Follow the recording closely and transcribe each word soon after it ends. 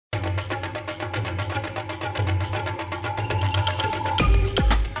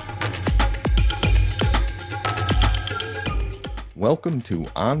Welcome to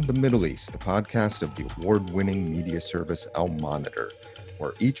On the Middle East, the podcast of the award-winning media service Al Monitor,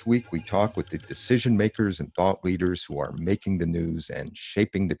 where each week we talk with the decision makers and thought leaders who are making the news and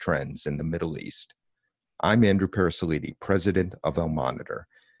shaping the trends in the Middle East. I'm Andrew Parasiliti, president of Al Monitor,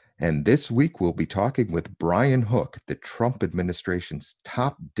 and this week we'll be talking with Brian Hook, the Trump administration's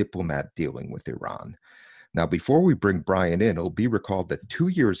top diplomat dealing with Iran. Now, before we bring Brian in, it'll be recalled that 2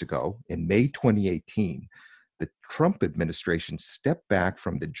 years ago, in May 2018, the Trump administration stepped back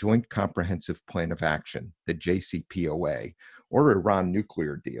from the Joint Comprehensive Plan of Action, the JCPOA, or Iran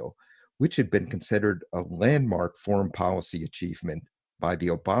nuclear deal, which had been considered a landmark foreign policy achievement by the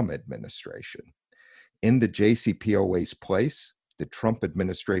Obama administration. In the JCPOA's place, the Trump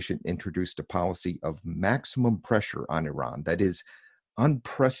administration introduced a policy of maximum pressure on Iran, that is,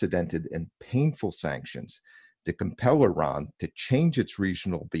 unprecedented and painful sanctions to compel Iran to change its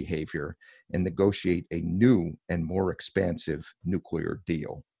regional behavior and negotiate a new and more expansive nuclear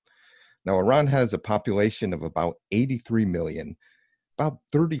deal. Now, Iran has a population of about 83 million, about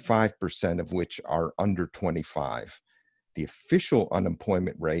 35% of which are under 25. The official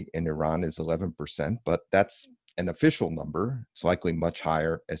unemployment rate in Iran is 11%, but that's an official number. It's likely much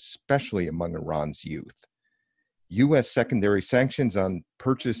higher, especially among Iran's youth. U.S. secondary sanctions on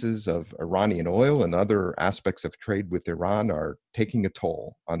purchases of Iranian oil and other aspects of trade with Iran are taking a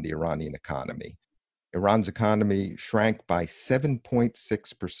toll on the Iranian economy. Iran's economy shrank by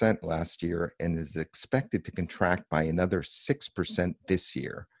 7.6% last year and is expected to contract by another 6% this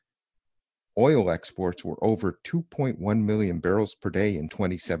year. Oil exports were over 2.1 million barrels per day in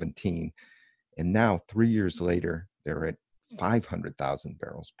 2017, and now 3 years later, they're at 500,000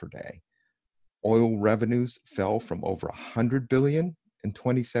 barrels per day. Oil revenues fell from over $100 billion in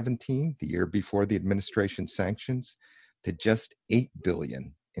 2017, the year before the administration's sanctions, to just $8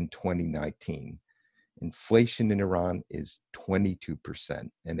 billion in 2019. Inflation in Iran is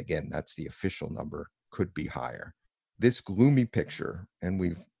 22%. And again, that's the official number, could be higher. This gloomy picture, and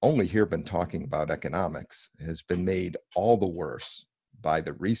we've only here been talking about economics, has been made all the worse by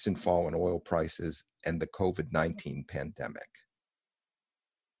the recent fall in oil prices and the COVID-19 pandemic.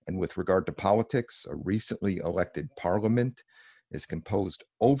 And with regard to politics, a recently elected parliament is composed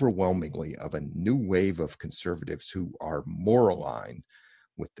overwhelmingly of a new wave of conservatives who are more aligned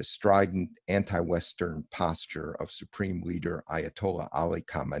with the strident anti-Western posture of Supreme Leader Ayatollah Ali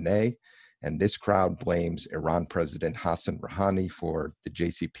Khamenei. And this crowd blames Iran President Hassan Rouhani for the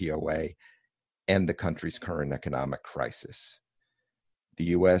JCPOA and the country's current economic crisis. The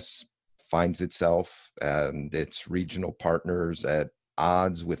U.S. finds itself and its regional partners at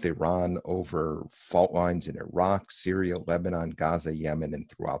odds with Iran over fault lines in Iraq, Syria, Lebanon, Gaza, Yemen, and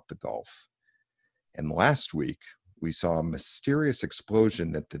throughout the Gulf. And last week, we saw a mysterious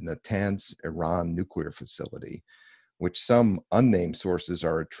explosion at the Natanz, Iran nuclear facility, which some unnamed sources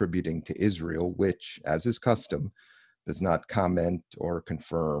are attributing to Israel, which, as is custom, does not comment or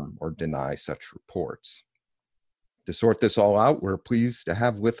confirm or deny such reports. To sort this all out, we're pleased to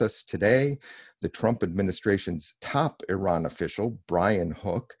have with us today the Trump administration's top Iran official, Brian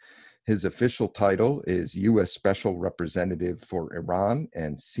Hook. His official title is U.S. Special Representative for Iran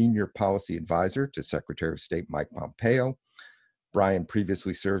and Senior Policy Advisor to Secretary of State Mike Pompeo. Brian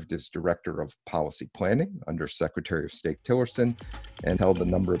previously served as Director of Policy Planning under Secretary of State Tillerson and held a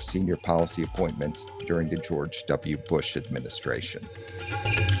number of senior policy appointments during the George W. Bush administration.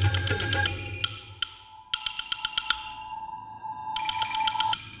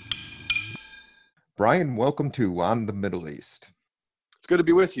 Brian, welcome to On the Middle East. It's good to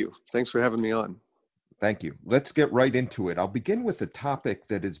be with you. Thanks for having me on. Thank you. Let's get right into it. I'll begin with a topic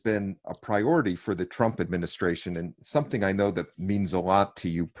that has been a priority for the Trump administration and something I know that means a lot to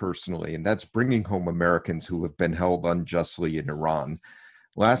you personally, and that's bringing home Americans who have been held unjustly in Iran.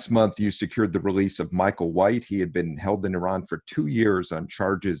 Last month, you secured the release of Michael White. He had been held in Iran for 2 years on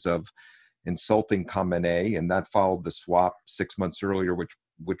charges of insulting Khamenei, and that followed the swap 6 months earlier,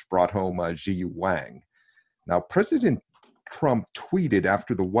 which brought home Zhiyu Wang. Now, President Trump tweeted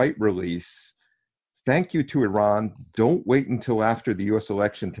after the White release, "Thank you to Iran. Don't wait until after the U.S.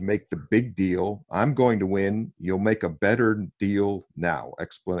 election to make the big deal. I'm going to win. You'll make a better deal now!"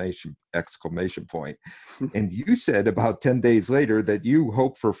 Exclamation point. And you said about 10 days later that you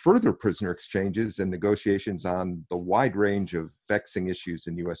hope for further prisoner exchanges and negotiations on the wide range of vexing issues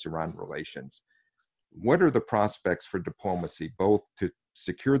in U.S.-Iran relations. What are the prospects for diplomacy, both to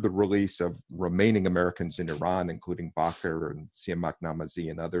secure the release of remaining Americans in Iran, including Bakr and Siamak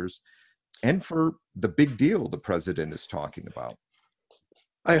Namazi and others, and for the big deal the president is talking about?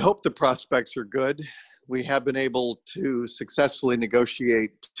 I hope the prospects are good. We have been able to successfully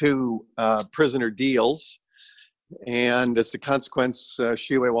negotiate 2 prisoner deals. And as a consequence,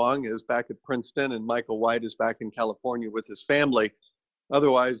 Xi Wang is back at Princeton and Michael White is back in California with his family.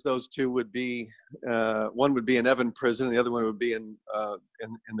 Otherwise, those two would be, one would be in Evin prison, and the other one would be in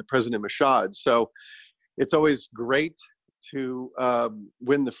the prison in Mashhad. So it's always great to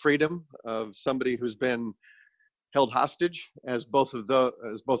win the freedom of somebody who's been held hostage, as both of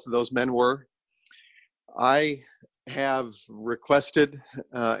those men were. I have requested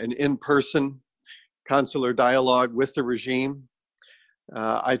an in-person consular dialogue with the regime.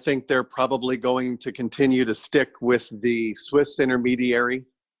 I think they're probably going to continue to stick with the Swiss intermediary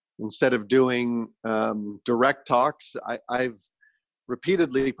instead of doing direct talks. I've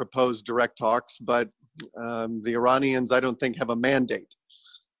repeatedly proposed direct talks, but the Iranians, I don't think, have a mandate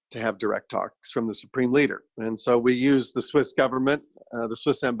to have direct talks from the supreme leader. And so we use the Swiss government. The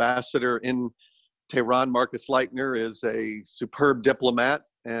Swiss ambassador in Tehran, Marcus Leitner, is a superb diplomat,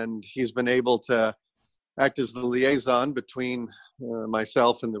 and he's been able to act as the liaison between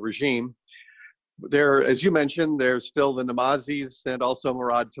myself and the regime. There, as you mentioned, there's still the Namazis and also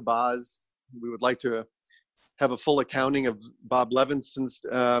Murad Tabaz. We would like to have a full accounting of Bob Levinson's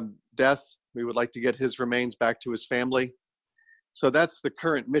death. We would like to get his remains back to his family. So that's the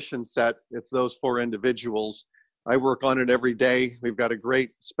current mission set. It's those four individuals. I work on it every day. We've got a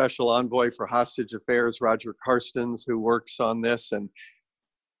great special envoy for hostage affairs, Roger Carstens, who works on this. And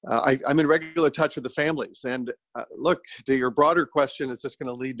I'm in regular touch with the families. And look, to your broader question, is this going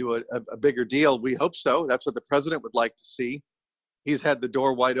to lead to a bigger deal? We hope so. That's what the president would like to see. He's had the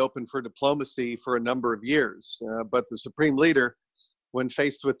door wide open for diplomacy for a number of years. But the supreme leader, when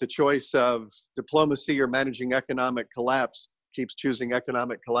faced with the choice of diplomacy or managing economic collapse, keeps choosing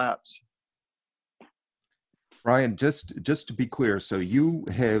economic collapse. Brian, just to be clear, so you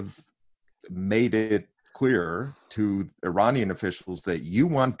have made it clear to Iranian officials that you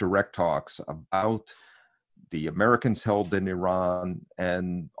want direct talks about the Americans held in Iran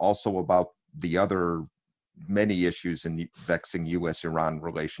and also about the other many issues in vexing U.S.-Iran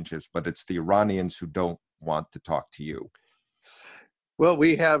relationships, but it's the Iranians who don't want to talk to you. Well,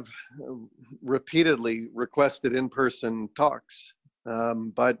 we have repeatedly requested in-person talks,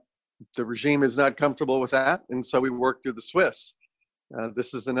 but the regime is not comfortable with that, and so we work through the Swiss.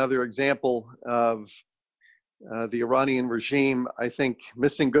 This is another example of the Iranian regime, I think,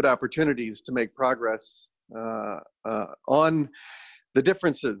 missing good opportunities to make progress on the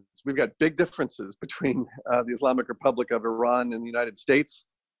differences. We've got big differences between the Islamic Republic of Iran and the United States.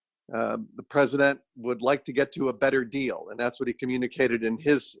 The president would like to get to a better deal, and that's what he communicated in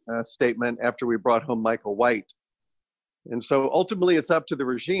his statement after we brought home Michael White. And so ultimately it's up to the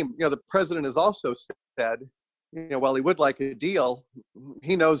regime. You know, the president has also said, you know, while he would like a deal,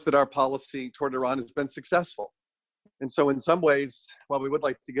 he knows that our policy toward Iran has been successful. And so in some ways, while we would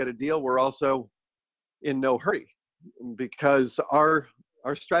like to get a deal, we're also in no hurry because our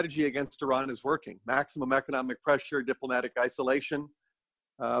strategy against Iran is working. Maximum economic pressure, diplomatic isolation,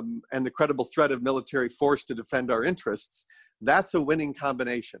 and the credible threat of military force to defend our interests. That's a winning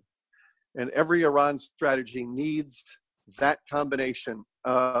combination. And every Iran strategy needs that combination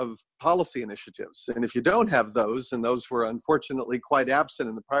of policy initiatives. And if you don't have those, and those were unfortunately quite absent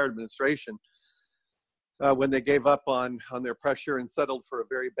in the prior administration, when they gave up on their pressure and settled for a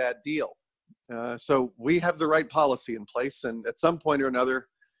very bad deal. So we have the right policy in place, and at some point or another,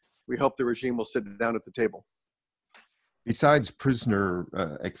 we hope the regime will sit down at the table. Besides prisoner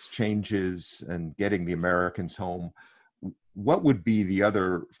exchanges and getting the Americans home, what would be the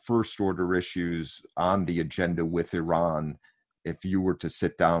other first-order issues on the agenda with Iran if you were to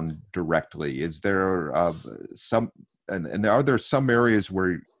sit down directly? Is there some, and are there some areas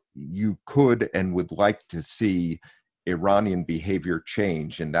where you could and would like to see Iranian behavior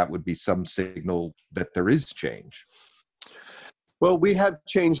change, and that would be some signal that there is change? Well, we have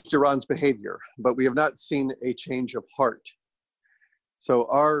changed Iran's behavior, but we have not seen a change of heart. So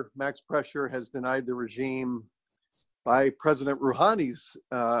our max pressure has denied the regime, by President Rouhani's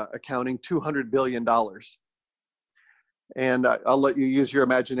accounting, $200 billion. And I'll let you use your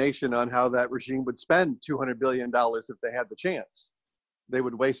imagination on how that regime would spend $200 billion if they had the chance. They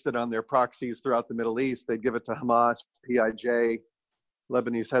would waste it on their proxies throughout the Middle East. They'd give it to Hamas, PIJ,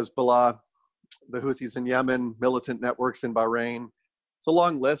 Lebanese Hezbollah, the Houthis in Yemen, militant networks in Bahrain. It's a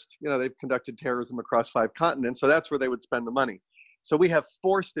long list. You know, they've conducted terrorism across 5 continents, so that's where they would spend the money. So we have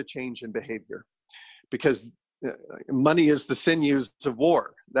forced a change in behavior because money is the sinews of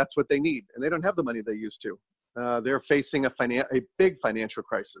war. That's what they need, and they don't have the money they used to. They're facing a big financial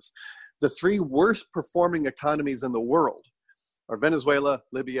crisis. The 3 worst performing economies in the world are Venezuela,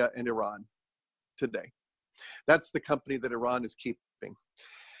 Libya, and Iran today. That's the company that Iran is keeping.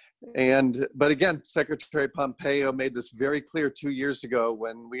 But again, Secretary Pompeo made this very clear 2 years ago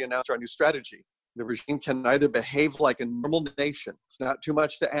when we announced our new strategy. The regime can either behave like a normal nation, it's not too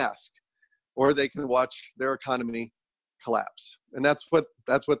much to ask, or they can watch their economy collapse. And that's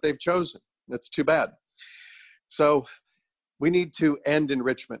what they've chosen. That's too bad. So we need to end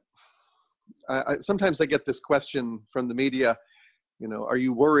enrichment. Sometimes I get this question from the media, are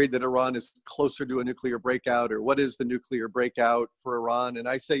you worried that Iran is closer to a nuclear breakout, or what is the nuclear breakout for Iran? And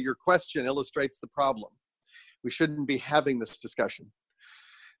I say your question illustrates the problem. We shouldn't be having this discussion.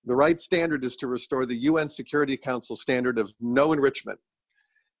 The right standard is to restore the UN Security Council standard of no enrichment.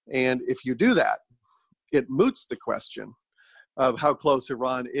 And if you do that, it moots the question of how close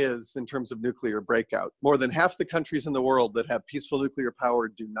Iran is in terms of nuclear breakout. More than half the countries in the world that have peaceful nuclear power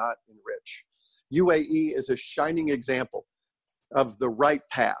do not enrich. UAE is a shining example of the right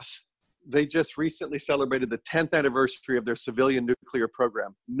path. They just recently celebrated the 10th anniversary of their civilian nuclear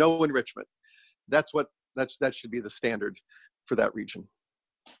program. No enrichment. That should be the standard for that region.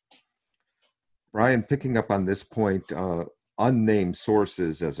 Brian, picking up on this point, unnamed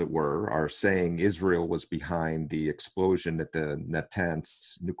sources, as it were, are saying Israel was behind the explosion at the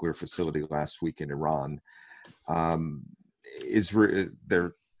Natanz nuclear facility last week in Iran.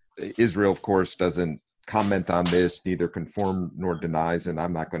 Israel, of course, doesn't comment on this, neither confirm nor denies, and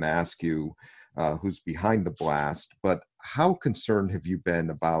I'm not going to ask you who's behind the blast, but how concerned have you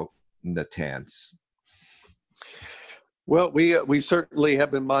been about Natanz? Well, we certainly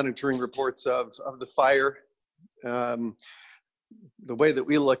have been monitoring reports of the fire. The way that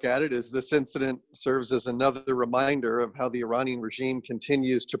we look at it is this incident serves as another reminder of how the Iranian regime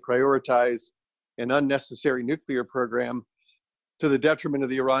continues to prioritize an unnecessary nuclear program to the detriment of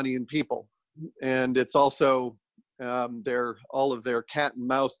the Iranian people. And it's also all of their cat and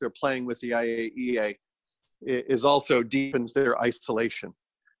mouse they're playing with the IAEA is also deepens their isolation.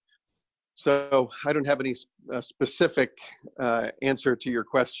 So I don't have any specific answer to your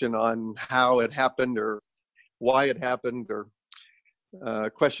question on how it happened or why it happened or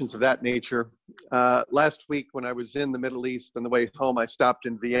questions of that nature. Last week when I was in the Middle East on the way home, I stopped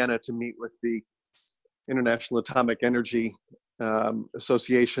in Vienna to meet with the International Atomic Energy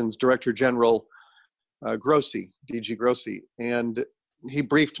Association's Director General Grossi, DG Grossi, and he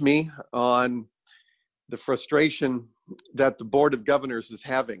briefed me on the frustration that the Board of Governors is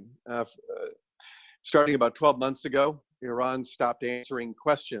having. Starting about 12 months ago, Iran stopped answering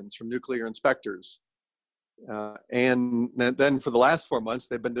questions from nuclear inspectors. And then for the last 4 months,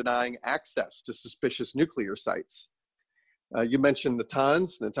 they've been denying access to suspicious nuclear sites. You mentioned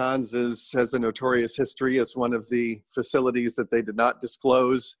Natanz. Natanz has a notorious history as one of the facilities that they did not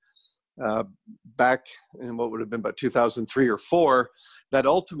disclose back in what would have been about 2003 or 4, that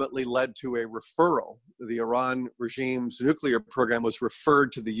ultimately led to a referral. The Iran regime's nuclear program was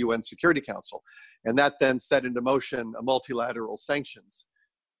referred to the UN Security Council, and that then set into motion a multilateral sanctions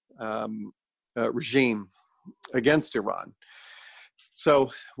regime against Iran.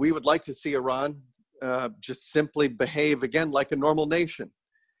 So we would like to see Iran just simply behave again like a normal nation.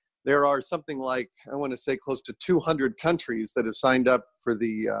 There are something like, I want to say close to 200 countries that have signed up for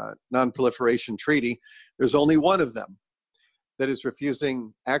the Non-Proliferation Treaty. There's only one of them that is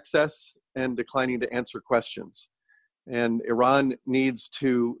refusing access and declining to answer questions. And Iran needs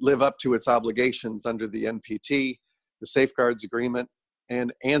to live up to its obligations under the NPT, the Safeguards Agreement,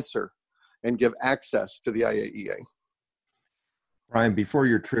 and answer and give access to the IAEA. Brian, before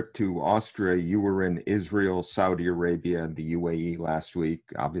your trip to Austria, you were in Israel, Saudi Arabia, and the UAE last week.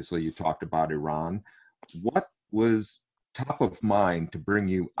 Obviously, you talked about Iran. What was top of mind to bring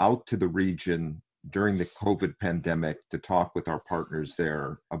you out to the region during the COVID pandemic to talk with our partners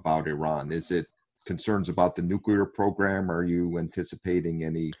there about Iran? Is it concerns about the nuclear program? Are you anticipating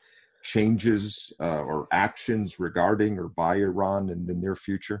any changes or actions regarding or by Iran in the near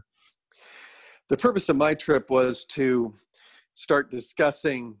future? The purpose of my trip was to start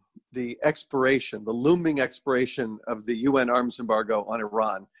discussing the looming expiration of the UN arms embargo on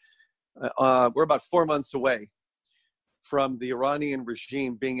Iran. We're about 4 months away from the Iranian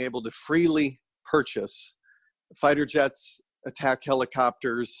regime being able to freely purchase fighter jets, attack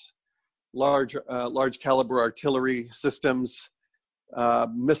helicopters, large caliber artillery systems,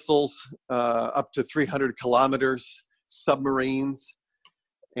 missiles up to 300 kilometers, submarines,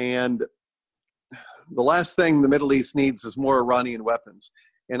 and the last thing the Middle East needs is more Iranian weapons.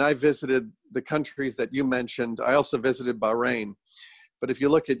 And I visited the countries that you mentioned. I also visited Bahrain. But if you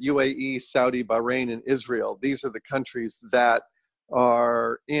look at UAE, Saudi, Bahrain, and Israel, these are the countries that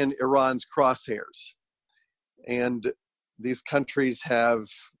are in Iran's crosshairs. And these countries have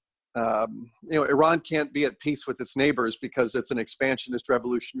Iran can't be at peace with its neighbors because it's an expansionist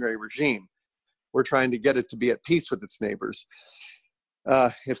revolutionary regime. We're trying to get it to be at peace with its neighbors.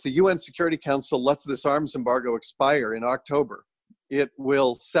 If the UN Security Council lets this arms embargo expire in October, it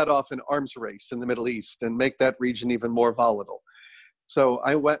will set off an arms race in the Middle East and make that region even more volatile. So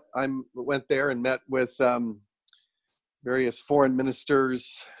I went there and met with various foreign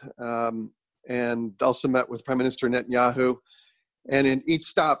ministers and also met with Prime Minister Netanyahu. And in each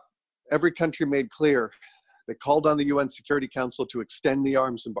stop, every country made clear they called on the UN Security Council to extend the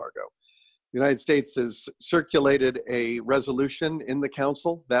arms embargo. The United States has circulated a resolution in the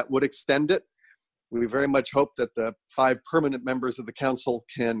council that would extend it. We very much hope that the 5 permanent members of the council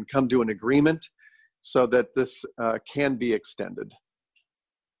can come to an agreement so that this can be extended.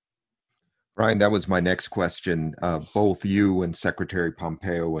 Brian, that was my next question. Both you and Secretary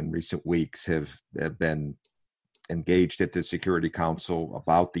Pompeo in recent weeks have been engaged at the Security Council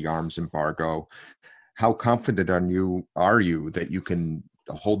about the arms embargo. How confident are you that you can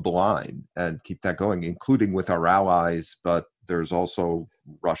hold the line and keep that going, including with our allies, but there's also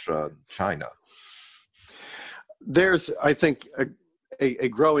Russia and China? There's, I think, a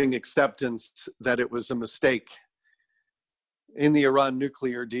growing acceptance that it was a mistake in the Iran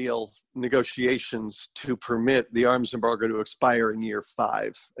nuclear deal negotiations to permit the arms embargo to expire in year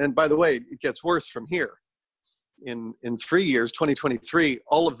 5. And by the way, it gets worse from here. In 3 years, 2023,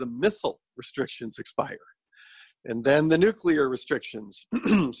 all of the missile restrictions expire. And then the nuclear restrictions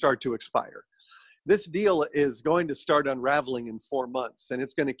start to expire. This deal is going to start unraveling in 4 months, and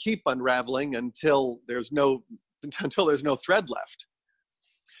it's going to keep unraveling until there's no thread left.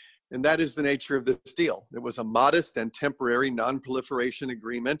 And that is the nature of this deal. It was a modest and temporary non-proliferation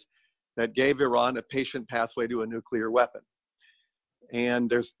agreement that gave Iran a patient pathway to a nuclear weapon. And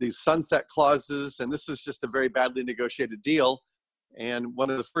there's these sunset clauses, and this is just a very badly negotiated deal. And one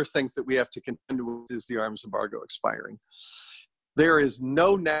of the first things that we have to contend with is the arms embargo expiring. There is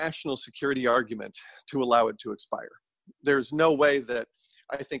no national security argument to allow it to expire. There's no way that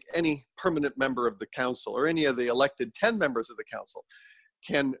I think any permanent member of the council or any of the elected 10 members of the council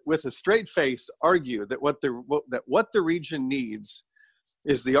can, with a straight face, argue that what the region needs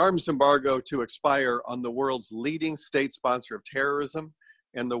is the arms embargo to expire on the world's leading state sponsor of terrorism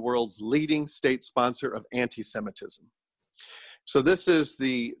and the world's leading state sponsor of anti-Semitism. So this is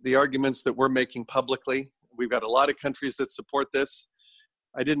the arguments that we're making publicly. We've got a lot of countries that support this.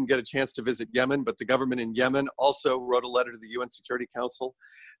 I didn't get a chance to visit Yemen, but the government in Yemen also wrote a letter to the UN Security Council.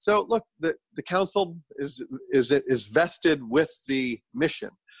 So look, the council is vested with the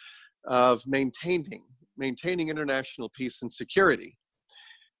mission of maintaining international peace and security.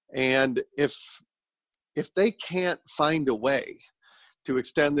 And if they can't find a way to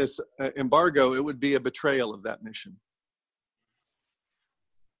extend this embargo, it would be a betrayal of that mission.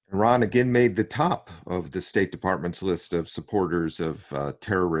 Iran again made the top of the State Department's list of supporters of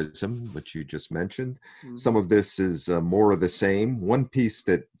terrorism, which you just mentioned. Mm-hmm. Some of this is more of the same. One piece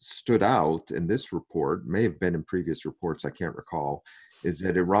that stood out in this report, may have been in previous reports, I can't recall, is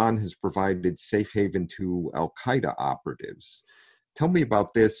that Iran has provided safe haven to al-Qaeda operatives. Tell me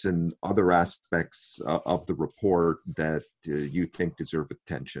about this and other aspects of the report that you think deserve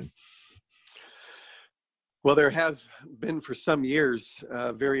attention. Well, there have been for some years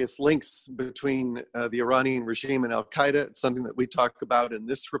various links between the Iranian regime and al-Qaeda. It's something that we talk about in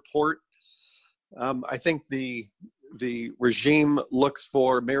this report. I think the regime looks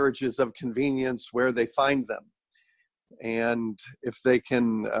for marriages of convenience where they find them. And if they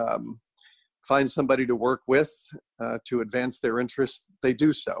can find somebody to work with to advance their interests, they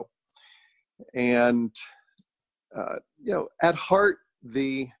do so. And, at heart,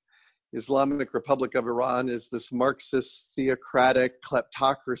 the Islamic Republic of Iran is this Marxist theocratic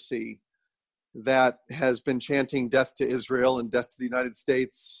kleptocracy that has been chanting death to Israel and death to the United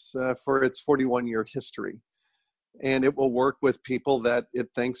States for its 41-year history. And it will work with people that it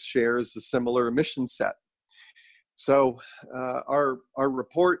thinks shares a similar mission set. So our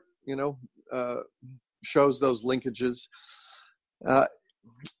report, shows those linkages.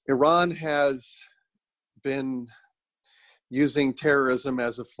 Iran has been using terrorism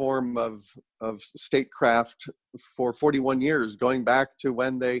as a form of statecraft for 41 years, going back to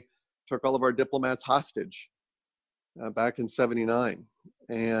when they took all of our diplomats hostage back in '79.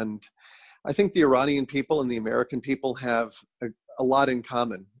 And I think the Iranian people and the American people have a lot in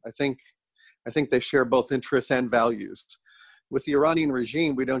common. I think they share both interests and values. With the Iranian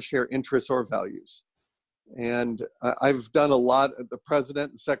regime, we don't share interests or values. And I've done a lot, the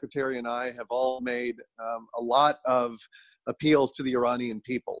president, the secretary, and I have all made a lot of appeals to the Iranian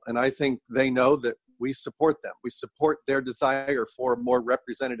people. And I think they know that we support them. We support their desire for a more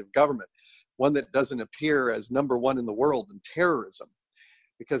representative government, one that doesn't appear as number one in the world in terrorism,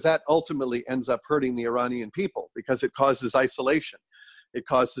 because that ultimately ends up hurting the Iranian people because it causes isolation. It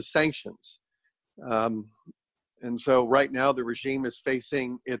causes sanctions. And so right now the regime is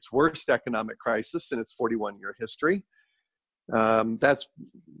facing its worst economic crisis in its 41-year history. That's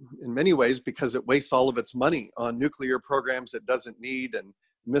in many ways because it wastes all of its money on nuclear programs it doesn't need and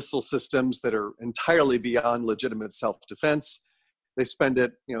missile systems that are entirely beyond legitimate self-defense. They spend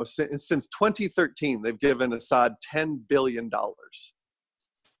it, since 2013, they've given Assad $10 billion.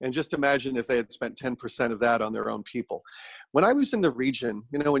 And just imagine if they had spent 10% of that on their own people. When I was in the region,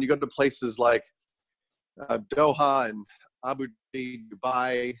 when you go to places like Doha and Abu Dhabi,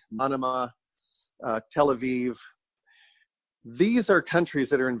 Dubai, Manama, Tel Aviv, these are countries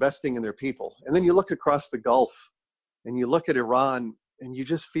that are investing in their people. And then you look across the Gulf and you look at Iran and you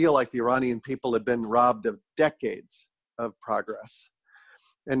just feel like the Iranian people have been robbed of decades of progress.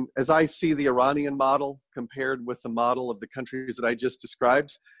 And as I see the Iranian model compared with the model of the countries that I just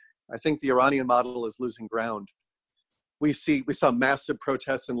described, I think the Iranian model is losing ground. We saw massive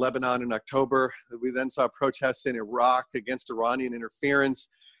protests in Lebanon in October. We then saw protests in Iraq against Iranian interference.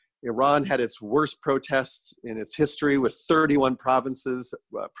 Iran had its worst protests in its history with 31 provinces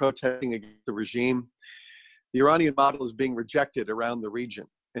protesting against the regime. The Iranian model is being rejected around the region.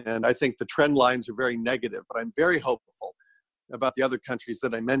 And I think the trend lines are very negative, but I'm very hopeful about the other countries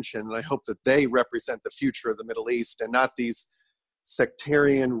that I mentioned. And I hope that they represent the future of the Middle East and not these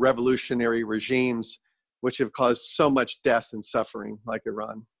sectarian revolutionary regimes which have caused so much death and suffering like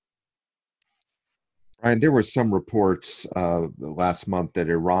Iran. Ryan, there were some reports last month that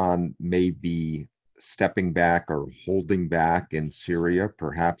Iran may be stepping back or holding back in Syria,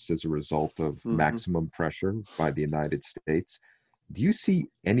 perhaps as a result of maximum pressure by the United States. Do you see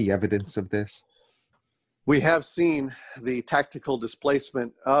any evidence of this? We have seen the tactical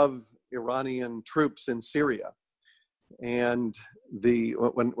displacement of Iranian troops in Syria. And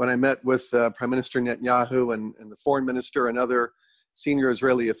when I met with Prime Minister Netanyahu and the foreign minister and other senior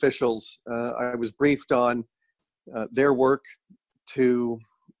Israeli officials, I was briefed on their work to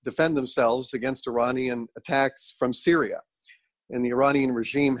defend themselves against Iranian attacks from Syria. And the Iranian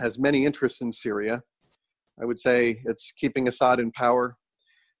regime has many interests in Syria. I would say it's keeping Assad in power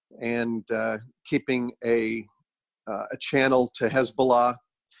and keeping a channel to Hezbollah,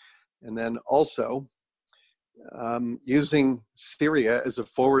 and then also using Syria as a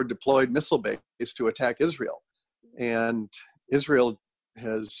forward deployed missile base to attack Israel. And Israel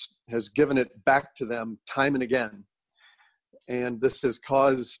has given it back to them time and again. And this has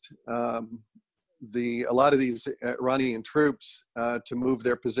caused a lot of these Iranian troops to move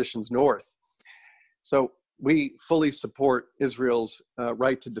their positions north. So we fully support Israel's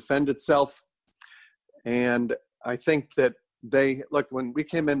right to defend itself. And I think that when we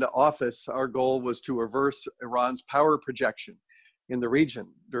came into office, our goal was to reverse Iran's power projection in the region.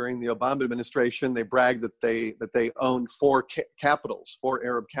 During the Obama administration, they bragged that they owned four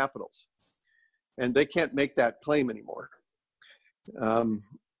Arab capitals. And they can't make that claim anymore.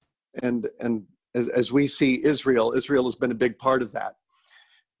 And as we see Israel has been a big part of that.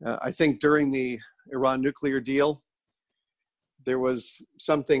 I think during the Iran nuclear deal, there was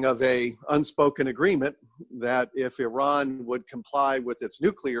something of a unspoken agreement that if Iran would comply with its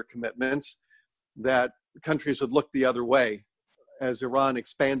nuclear commitments, that countries would look the other way as Iran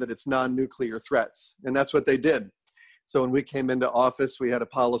expanded its non-nuclear threats. And that's what they did. So when we came into office, we had a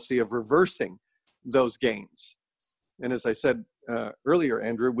policy of reversing those gains. And as I said earlier,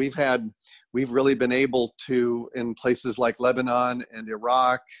 Andrew, we've really been able to, in places like Lebanon and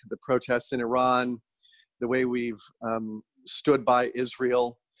Iraq, the protests in Iran, the way we've stood by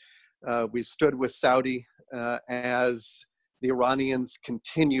Israel. We've stood with Saudi as the Iranians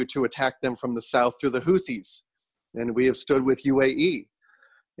continue to attack them from the south through the Houthis. And we have stood with UAE.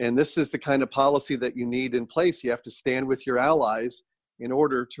 And this is the kind of policy that you need in place. You have to stand with your allies in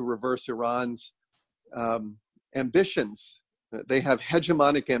order to reverse Iran's ambitions. They have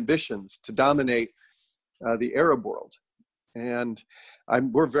hegemonic ambitions to dominate the Arab world. And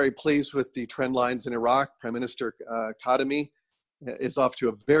we're very pleased with the trend lines in Iraq. Prime Minister Khatami is off to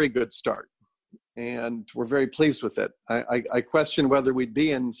a very good start, and we're very pleased with it. I question whether we'd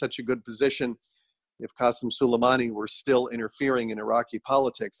be in such a good position if Qasem Soleimani were still interfering in Iraqi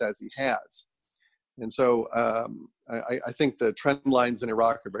politics as he has. And so I think the trend lines in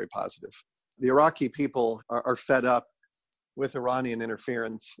Iraq are very positive. The Iraqi people are fed up with Iranian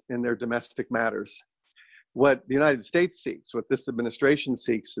interference in their domestic matters. What the United States seeks, what this administration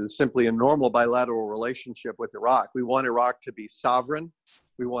seeks, is simply a normal bilateral relationship with Iraq. We want Iraq to be sovereign.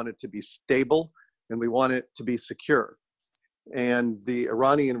 We want it to be stable. and we want it to be secure. And the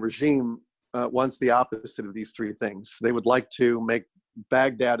Iranian regime wants the opposite of these three things. They would like to make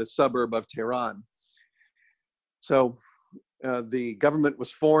Baghdad a suburb of Tehran. So the government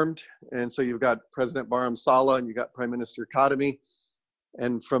was formed, and so you've got President Barham Saleh and you've got Prime Minister Khatami.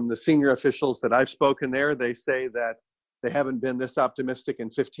 And from the senior officials that I've spoken there, they say that they haven't been this optimistic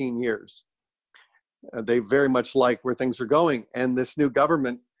in 15 years. They very much like where things are going. And this new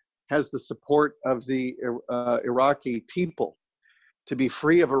government has the support of the Iraqi people to be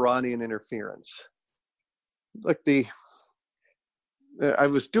free of Iranian interference. Look, I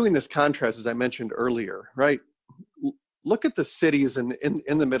was doing this contrast, as I mentioned earlier, right? Look at the cities in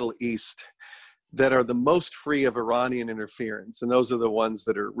the Middle East that are the most free of Iranian interference, and those are the ones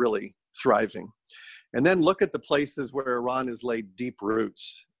that are really thriving. And then look at the places where Iran has laid deep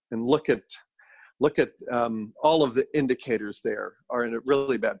roots, and look at all of the indicators there are in a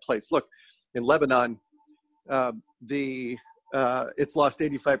really bad place. Look, in Lebanon, it's lost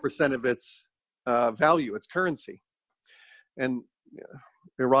 85% of its value, its currency. And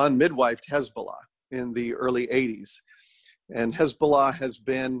Iran midwifed Hezbollah in the early 80s. And Hezbollah has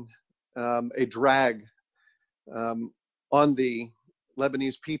been a drag on the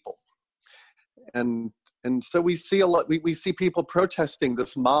Lebanese people. And so we see a lot, we see people protesting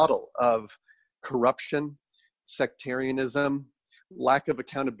this model of corruption, sectarianism, lack of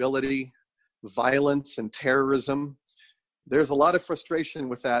accountability, violence, and terrorism. There's a lot of frustration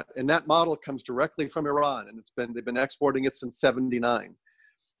with that, and that model comes directly from Iran, and they've been exporting it since '79.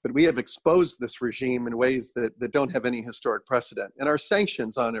 But we have exposed this regime in ways that don't have any historic precedent, and our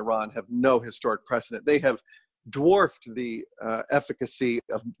sanctions on Iran have no historic precedent. They have dwarfed the efficacy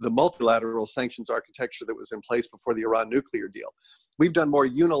of the multilateral sanctions architecture that was in place before the Iran nuclear deal. We've done more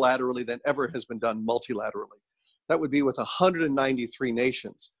unilaterally than ever has been done multilaterally. That would be with 193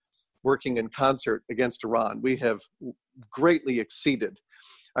 nations working in concert against Iran. We have greatly exceeded,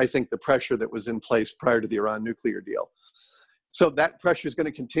 I think, the pressure that was in place prior to the Iran nuclear deal. So that pressure is going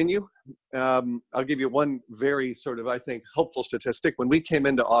to continue. I'll give you one very sort of, I think, hopeful statistic. When we came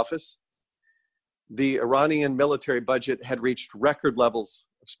into office, the Iranian military budget had reached record levels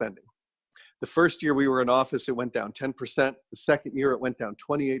of spending. The first year we were in office, it went down 10%. The second year, it went down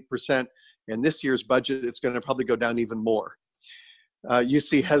 28%. And this year's budget, it's going to probably go down even more. You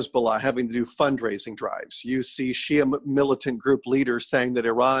see Hezbollah having to do fundraising drives. You see Shia militant group leaders saying that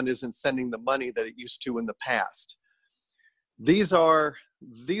Iran isn't sending the money that it used to in the past. These are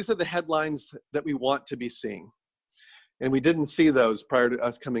the headlines that we want to be seeing. And we didn't see those prior to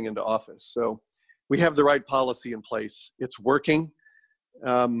us coming into office. So we have the right policy in place. It's working.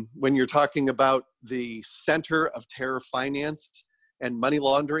 When you're talking about the center of terror finance and money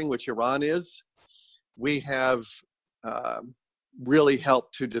laundering, which Iran is, we have really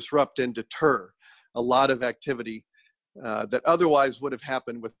helped to disrupt and deter a lot of activity that otherwise would have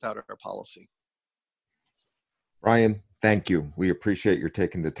happened without our policy. Ryan, thank you. We appreciate your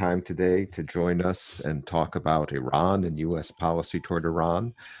taking the time today to join us and talk about Iran and U.S. policy toward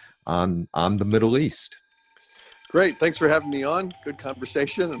Iran on the Middle East. Great. Thanks for having me on. Good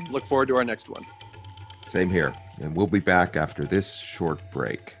conversation, and look forward to our next one. Same here. And we'll be back after this short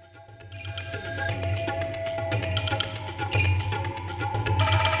break.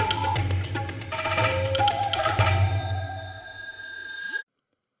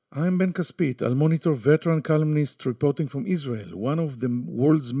 I'm Ben Caspit, Al-Monitor veteran columnist reporting from Israel, one of the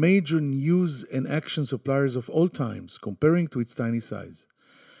world's major news and action suppliers of all times, comparing to its tiny size.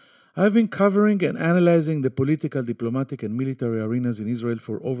 I've been covering and analyzing the political, diplomatic, and military arenas in Israel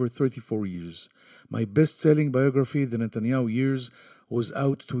for over 34 years. My best-selling biography, The Netanyahu Years, was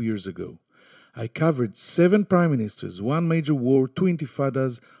out 2 years ago. I covered 7 prime ministers, 1 major war, 2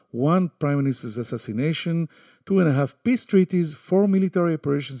 intifadas, 1 prime minister's assassination, 2.5 peace treaties, 4 military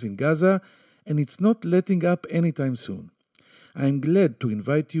operations in Gaza, and it's not letting up anytime soon. I'm glad to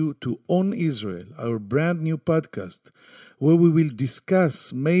invite you to On Israel, our brand new podcast, where we will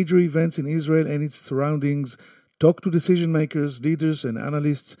discuss major events in Israel and its surroundings, talk to decision makers, leaders, and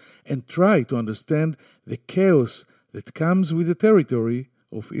analysts, and try to understand the chaos that comes with the territory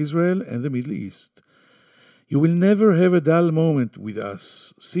of Israel and the Middle East. You will never have a dull moment with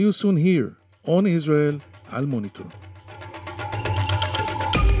us. See you soon here on Israel, Al-Monitor.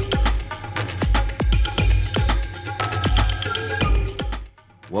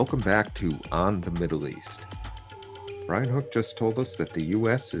 Welcome back to On the Middle East. Brian Hook just told us that the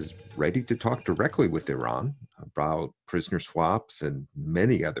U.S. is ready to talk directly with Iran about prisoner swaps and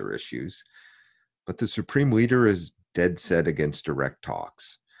many other issues, but the Supreme Leader is dead set against direct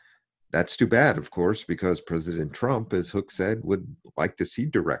talks. That's too bad, of course, because President Trump, as Hook said, would like to see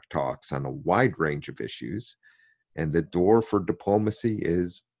direct talks on a wide range of issues, and the door for diplomacy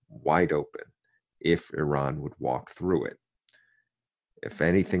is wide open if Iran would walk through it. If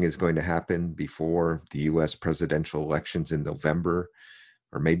anything is going to happen before the US presidential elections in November,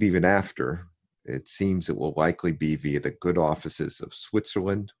 or maybe even after, it seems it will likely be via the good offices of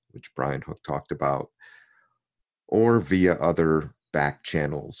Switzerland, which Brian Hook talked about, or via other back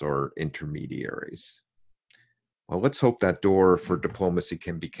channels or intermediaries. Well, let's hope that door for diplomacy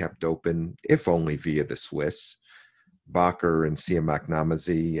can be kept open, if only via the Swiss. Bakr and Siamak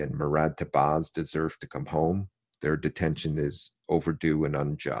Namazi and Murad Tabaz deserve to come home. Their detention is overdue and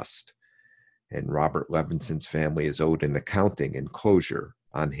unjust. And Robert Levinson's family is owed an accounting and closure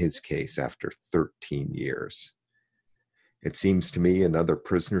on his case after 13 years. It seems to me another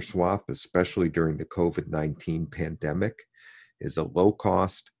prisoner swap, especially during the COVID-19 pandemic, is a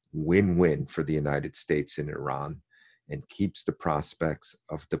low-cost win-win for the United States and Iran and keeps the prospects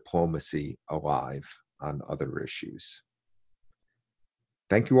of diplomacy alive on other issues.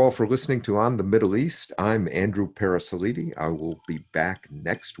 Thank you all for listening to On the Middle East. I'm Andrew Parasiliti. I will be back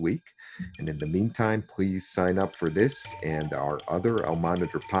next week. And in the meantime, please sign up for this and our other Al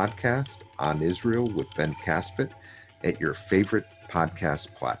Monitor podcast, On Israel with Ben Caspit, at your favorite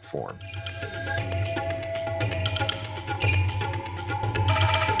podcast platform.